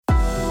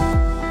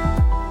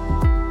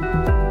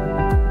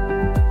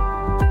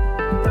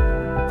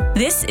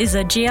This is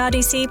a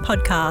GRDC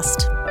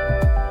podcast.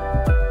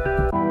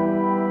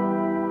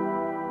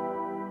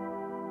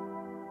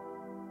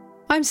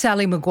 I'm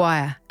Sally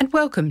Maguire and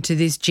welcome to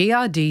this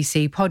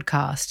GRDC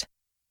podcast.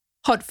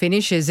 Hot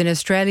finishes in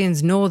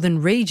Australia's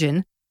northern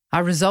region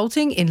are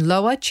resulting in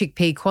lower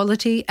chickpea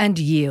quality and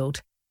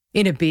yield.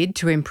 In a bid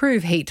to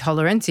improve heat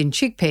tolerance in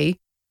chickpea,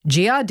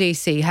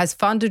 GRDC has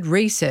funded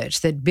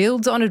research that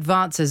builds on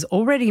advances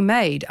already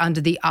made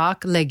under the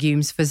ARC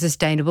Legumes for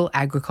Sustainable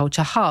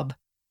Agriculture Hub.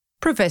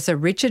 Professor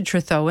Richard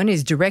Trethowan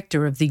is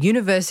Director of the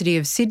University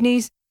of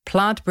Sydney's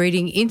Plant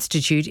Breeding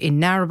Institute in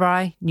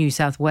Narrabri, New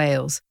South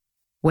Wales,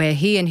 where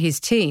he and his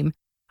team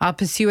are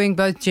pursuing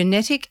both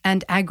genetic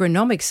and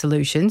agronomic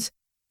solutions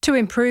to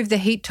improve the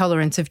heat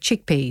tolerance of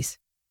chickpeas.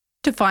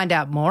 To find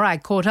out more, I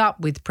caught up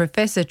with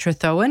Professor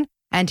Trethowan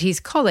and his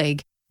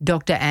colleague,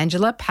 Dr.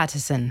 Angela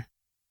Patterson.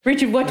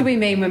 Richard, what do we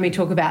mean when we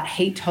talk about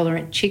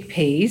heat-tolerant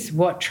chickpeas?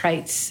 What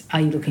traits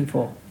are you looking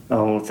for?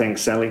 Oh,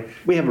 thanks, Sally.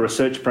 We have a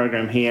research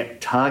program here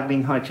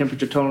targeting high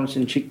temperature tolerance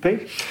in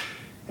chickpea,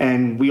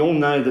 and we all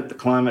know that the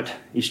climate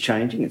is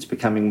changing. It's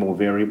becoming more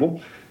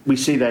variable. We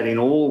see that in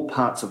all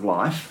parts of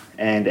life,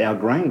 and our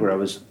grain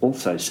growers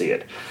also see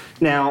it.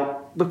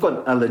 Now, we've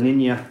got a La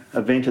Nina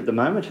event at the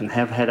moment and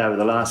have had over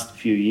the last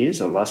few years,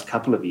 or last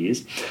couple of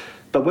years.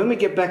 But when we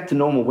get back to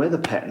normal weather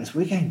patterns,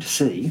 we're going to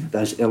see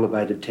those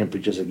elevated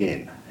temperatures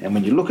again. And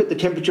when you look at the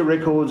temperature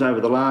records over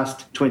the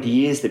last 20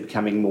 years, they're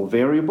becoming more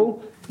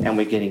variable, and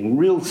we're getting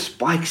real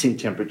spikes in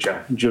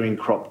temperature during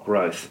crop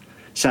growth.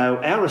 So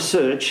our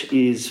research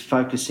is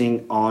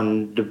focusing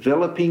on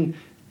developing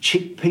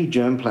chickpea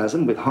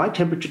germplasm with high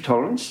temperature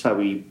tolerance. So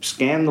we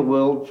scan the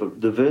world for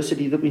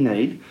diversity that we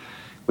need.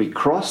 We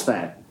cross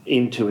that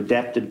into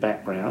adapted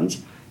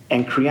backgrounds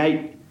and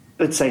create,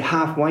 let's say,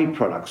 halfway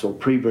products or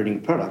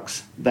pre-breeding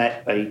products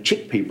that a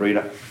chickpea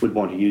breeder would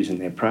want to use in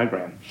their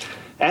program.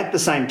 At the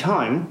same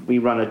time, we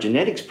run a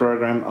genetics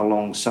program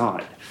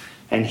alongside.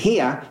 And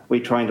here we're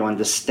trying to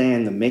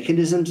understand the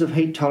mechanisms of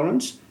heat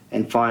tolerance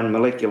and find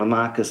molecular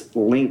markers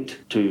linked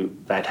to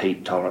that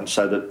heat tolerance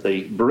so that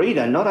the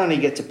breeder not only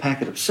gets a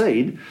packet of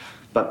seed,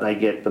 but they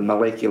get the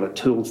molecular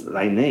tools that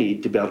they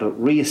need to be able to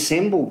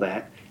reassemble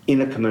that in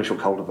a commercial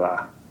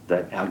cultivar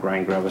that our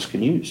grain growers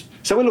can use.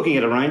 So we're looking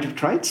at a range of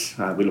traits.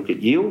 We look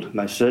at yield,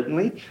 most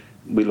certainly.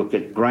 We look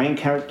at grain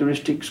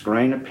characteristics,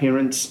 grain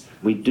appearance.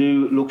 We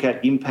do look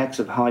at impacts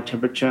of high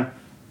temperature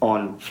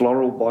on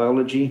floral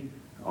biology,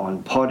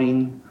 on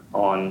podding,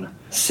 on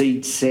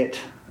seed set,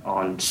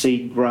 on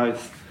seed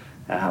growth.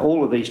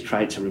 All of these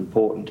traits are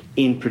important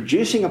in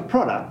producing a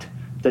product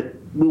that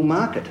will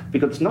market,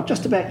 because it's not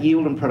just about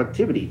yield and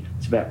productivity,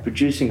 it's about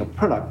producing a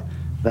product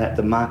that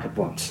the market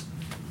wants.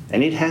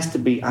 And it has to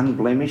be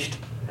unblemished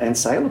and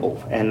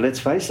saleable. And let's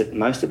face it,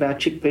 most of our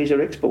chickpeas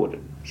are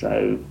exported.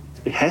 So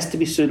it has to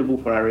be suitable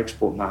for our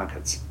export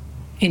markets.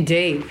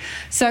 Indeed.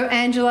 So,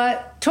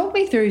 Angela, talk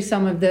me through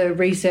some of the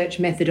research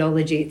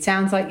methodology. It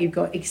sounds like you've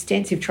got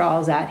extensive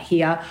trials out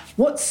here.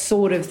 What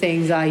sort of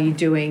things are you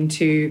doing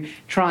to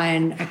try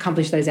and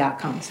accomplish those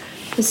outcomes?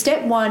 The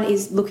step one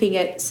is looking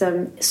at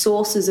some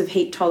sources of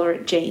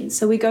heat-tolerant genes.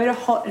 So we go to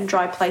hot and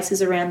dry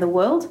places around the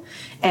world,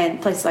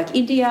 and places like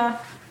India,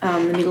 the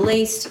Middle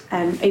East,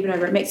 and even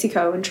over in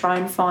Mexico, and try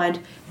and find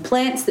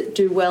plants that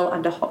do well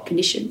under hot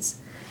conditions.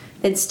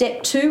 Then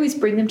step two is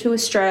bring them to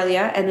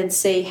Australia and then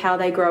see how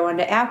they grow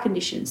under our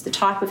conditions, the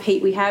type of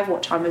heat we have,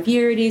 what time of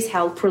year it is,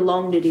 how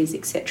prolonged it is,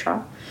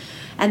 etc.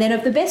 And then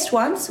of the best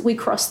ones, we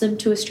cross them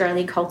to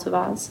Australian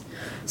cultivars.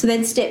 So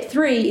then step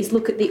three is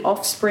look at the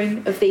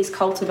offspring of these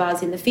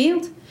cultivars in the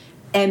field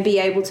and be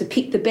able to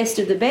pick the best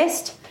of the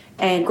best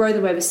and grow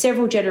them over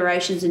several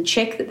generations and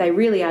check that they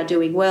really are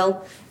doing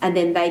well, and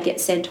then they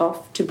get sent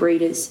off to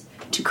breeders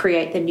to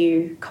create the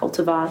new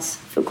cultivars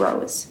for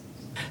growers.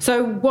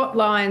 So what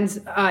lines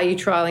are you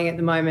trialling at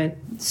the moment?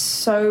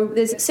 So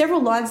there's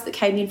several lines that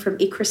came in from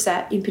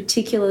ICRISAT in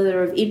particular that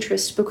are of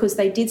interest because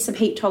they did some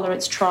heat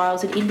tolerance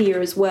trials in India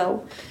as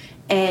well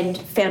and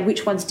found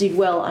which ones did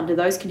well under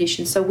those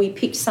conditions. So we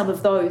picked some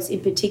of those in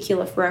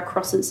particular for our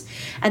crosses.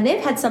 And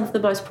they've had some of the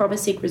most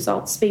promising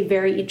results. It's been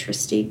very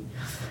interesting.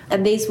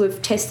 And these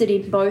we've tested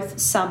in both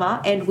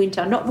summer and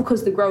winter, not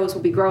because the growers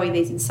will be growing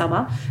these in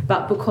summer,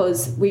 but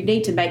because we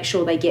need to make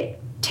sure they get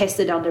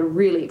tested under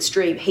really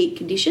extreme heat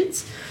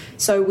conditions.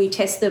 So we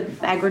test them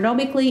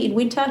agronomically in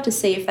winter to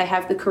see if they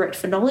have the correct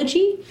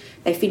phenology,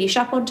 they finish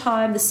up on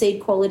time, the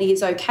seed quality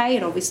is okay,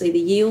 and obviously the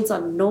yields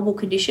under normal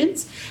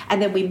conditions.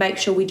 And then we make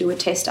sure we do a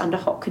test under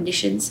hot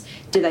conditions.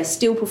 Do they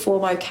still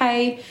perform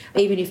okay?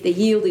 Even if the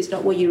yield is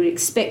not what you would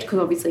expect, because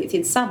obviously it's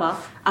in summer,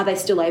 are they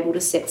still able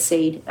to set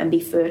seed and be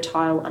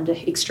fertile under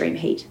extreme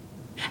heat?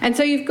 And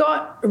so you've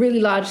got really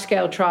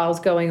large-scale trials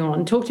going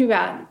on. Talk to me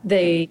about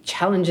the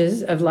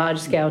challenges of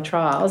large-scale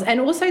trials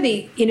and also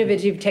the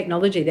innovative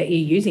technology that you're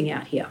using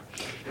out here.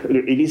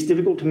 It is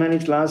difficult to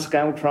manage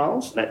large-scale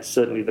trials. That's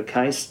certainly the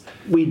case.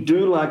 We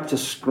do like to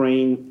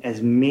screen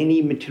as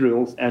many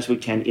materials as we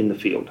can in the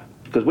field,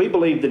 because we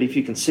believe that if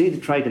you can see the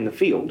trait in the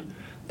field,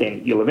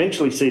 then you'll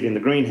eventually see it in the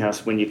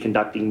greenhouse when you're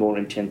conducting more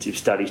intensive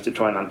studies to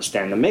try and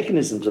understand the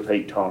mechanisms of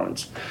heat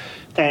tolerance.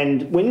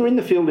 And when you're in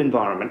the field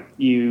environment,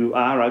 you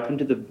are open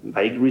to the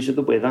vagaries of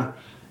the weather,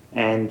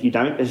 and you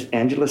don't, as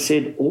Angela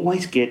said,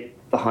 always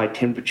get the high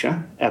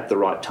temperature at the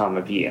right time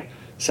of year.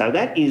 So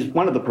that is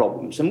one of the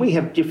problems. And we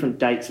have different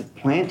dates of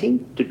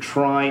planting to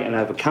try and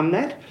overcome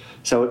that.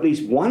 So at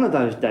least one of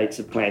those dates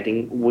of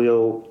planting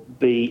will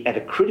be at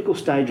a critical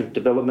stage of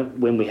development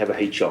when we have a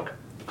heat shock,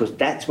 because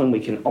that's when we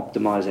can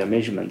optimise our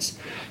measurements.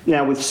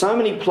 Now, with so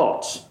many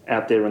plots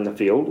out there in the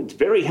field, it's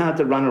very hard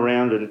to run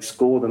around and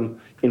score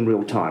them in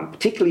real time,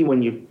 particularly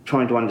when you're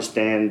trying to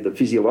understand the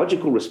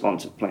physiological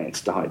response of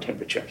plants to high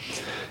temperature.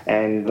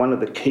 And one of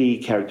the key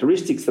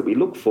characteristics that we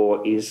look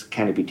for is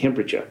canopy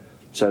temperature.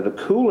 So the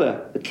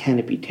cooler the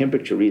canopy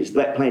temperature is,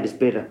 that plant is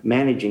better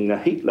managing the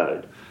heat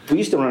load. We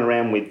used to run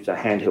around with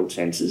handheld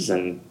sensors,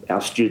 and our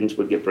students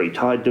would get very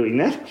tired doing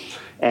that,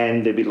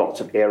 and there'd be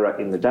lots of error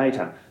in the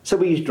data. So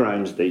we use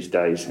drones these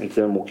days and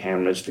thermal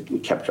cameras to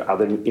capture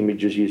other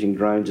images using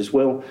drones as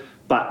well.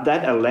 But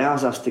that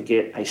allows us to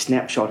get a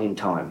snapshot in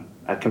time,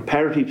 a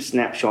comparative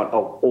snapshot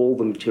of all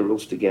the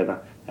materials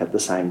together at the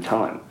same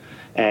time.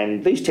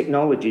 And these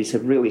technologies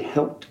have really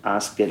helped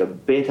us get a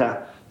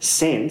better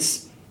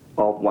sense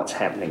of what's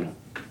happening.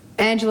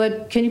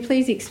 Angela, can you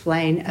please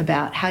explain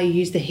about how you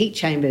use the heat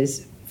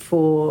chambers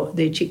for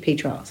the chickpea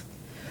trials?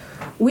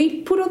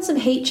 We put on some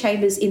heat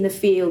chambers in the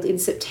field in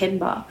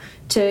September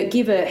to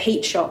give a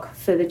heat shock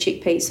for the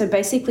chickpeas. So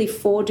basically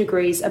 4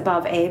 degrees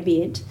above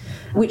ambient,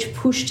 which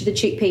pushed the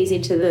chickpeas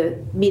into the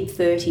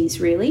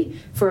mid-30s really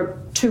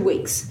for 2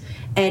 weeks.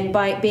 And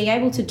by being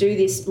able to do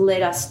this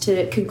led us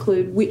to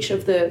conclude which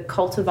of the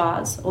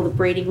cultivars or the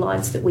breeding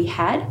lines that we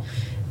had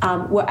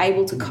were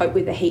able to cope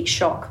with the heat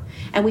shock.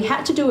 And we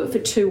had to do it for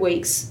 2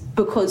 weeks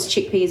because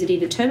chickpea is an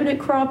indeterminate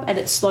crop and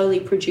it slowly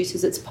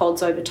produces its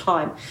pods over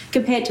time,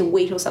 compared to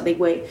wheat or something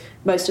where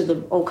most of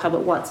them all come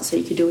at once, so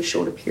you can do a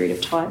shorter period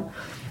of time.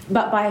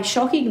 But by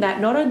shocking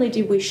that, not only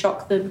did we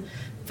shock them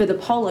for the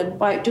pollen,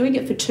 by doing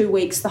it for 2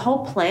 weeks, the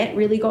whole plant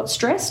really got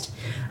stressed.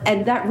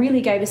 And that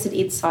really gave us an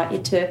insight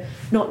into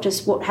not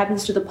just what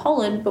happens to the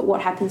pollen, but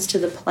what happens to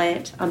the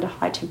plant under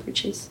high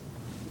temperatures.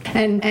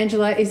 And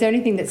Angela, is there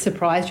anything that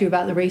surprised you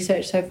about the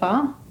research so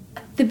far?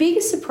 The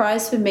biggest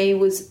surprise for me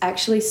was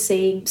actually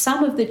seeing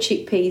some of the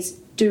chickpeas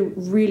do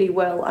really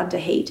well under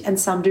heat and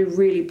some do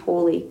really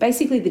poorly.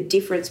 Basically, the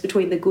difference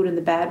between the good and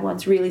the bad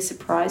ones really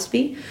surprised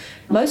me.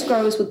 Most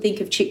growers would think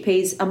of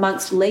chickpeas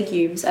amongst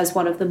legumes as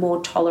one of the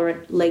more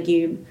tolerant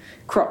legume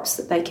crops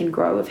that they can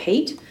grow of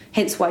heat,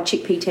 hence why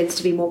chickpea tends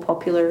to be more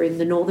popular in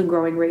the northern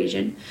growing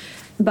region.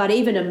 But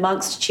even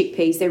amongst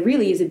chickpeas, there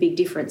really is a big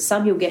difference.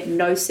 Some you'll get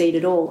no seed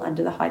at all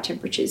under the high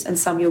temperatures, and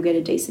some you'll get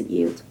a decent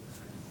yield.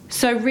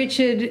 So,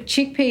 Richard,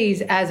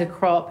 chickpeas as a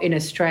crop in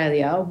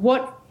Australia,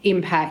 what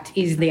impact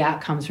is the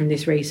outcomes from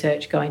this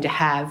research going to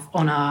have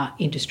on our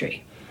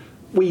industry?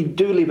 We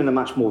do live in a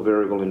much more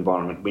variable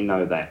environment, we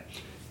know that.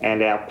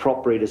 And our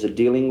crop breeders are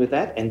dealing with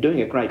that and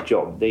doing a great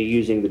job. They're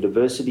using the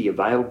diversity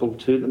available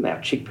to them. Our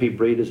chickpea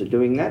breeders are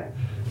doing that.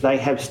 They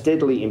have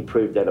steadily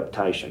improved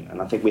adaptation,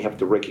 and I think we have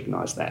to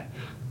recognise that.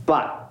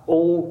 But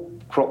all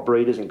crop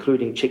breeders,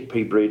 including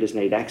chickpea breeders,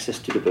 need access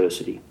to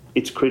diversity.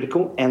 It's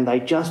critical, and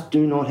they just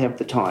do not have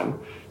the time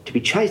to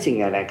be chasing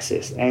that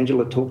access.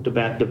 Angela talked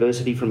about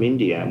diversity from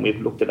India, and we've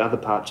looked at other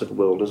parts of the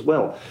world as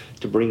well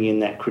to bring in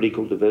that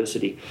critical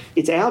diversity.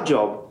 It's our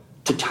job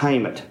to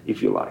tame it,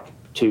 if you like,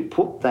 to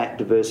put that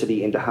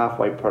diversity into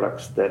halfway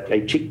products that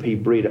a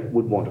chickpea breeder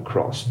would want to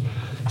cross.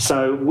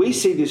 So we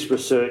see this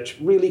research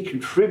really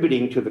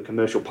contributing to the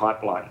commercial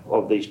pipeline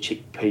of these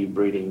chickpea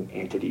breeding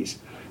entities.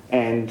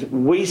 And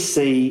we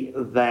see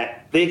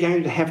that they're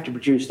going to have to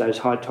produce those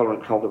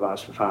high-tolerant cultivars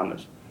for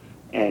farmers,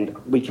 and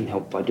we can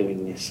help by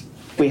doing this.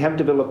 We have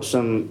developed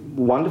some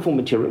wonderful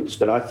materials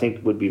that I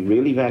think would be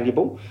really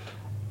valuable,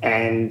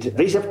 and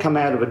these have come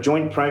out of a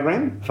joint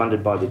program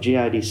funded by the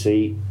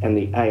GRDC and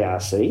the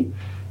ARC.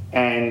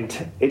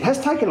 And it has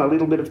taken a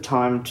little bit of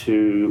time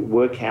to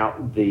work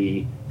out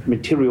the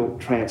material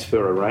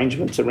transfer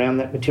arrangements around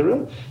that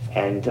material.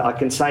 And I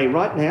can say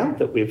right now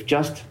that we've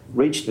just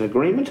reached an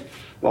agreement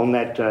on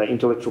that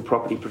intellectual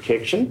property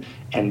protection,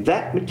 and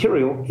that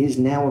material is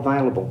now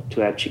available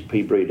to our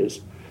chickpea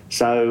breeders.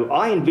 So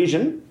I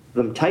envision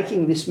them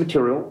taking this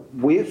material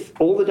with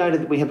all the data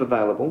that we have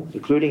available,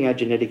 including our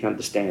genetic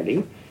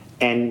understanding,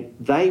 and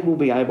they will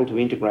be able to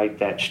integrate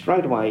that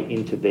straight away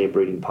into their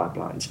breeding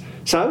pipelines.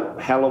 So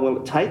how long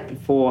will it take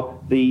before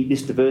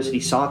this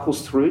diversity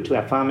cycles through to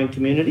our farming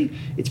community?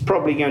 It's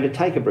probably going to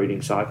take a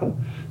breeding cycle.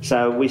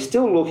 So we're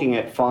still looking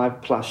at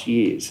 5+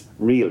 years,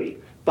 really.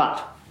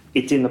 But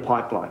it's in the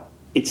pipeline.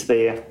 It's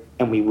there,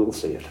 and we will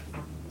see it.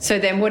 So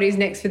then what is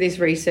next for this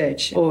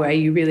research? Or are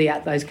you really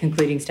at those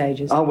concluding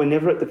stages? Oh, we're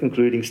never at the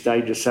concluding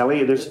stages,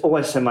 Sally. There's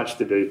always so much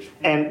to do.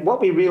 And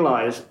what we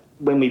realise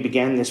when we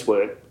began this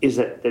work is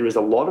that there is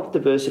a lot of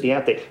diversity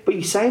out there. But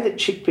you say that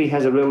chickpea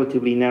has a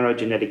relatively narrow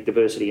genetic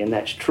diversity, and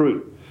that's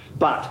true.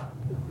 But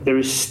there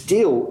is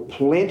still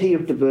plenty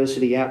of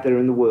diversity out there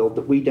in the world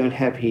that we don't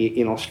have here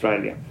in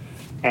Australia.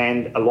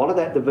 And a lot of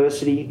that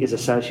diversity is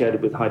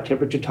associated with high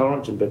temperature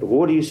tolerance and better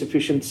water use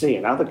efficiency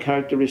and other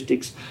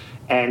characteristics.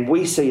 And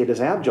we see it as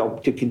our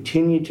job to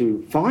continue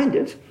to find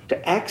it,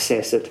 to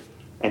access it,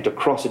 and to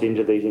cross it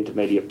into these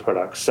intermediate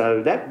products.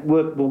 So that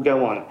work will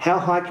go on. How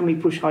high can we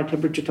push high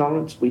temperature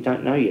tolerance? We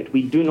don't know yet.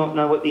 We do not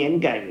know what the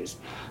end game is,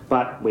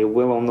 but we're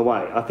well on the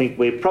way. I think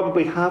we're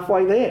probably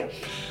halfway there.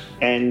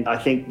 And I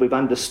think we've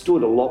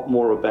understood a lot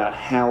more about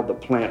how the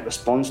plant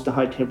responds to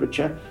high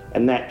temperature,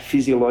 and that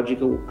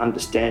physiological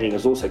understanding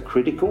is also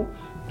critical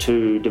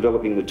to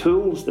developing the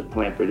tools that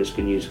plant breeders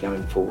can use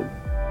going forward.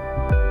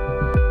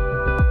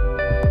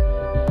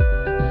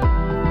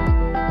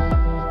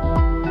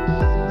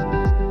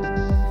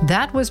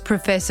 That was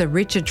Professor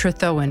Richard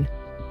Trethowan,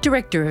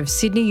 Director of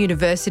Sydney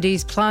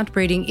University's Plant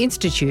Breeding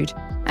Institute,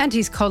 and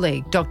his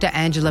colleague Dr.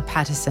 Angela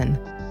Patterson,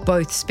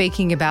 both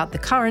speaking about the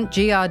current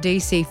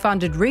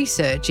GRDC-funded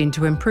research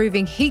into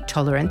improving heat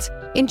tolerance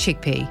in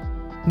chickpea.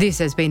 This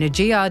has been a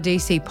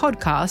GRDC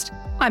podcast.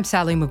 I'm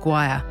Sally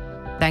Maguire.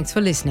 Thanks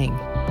for listening.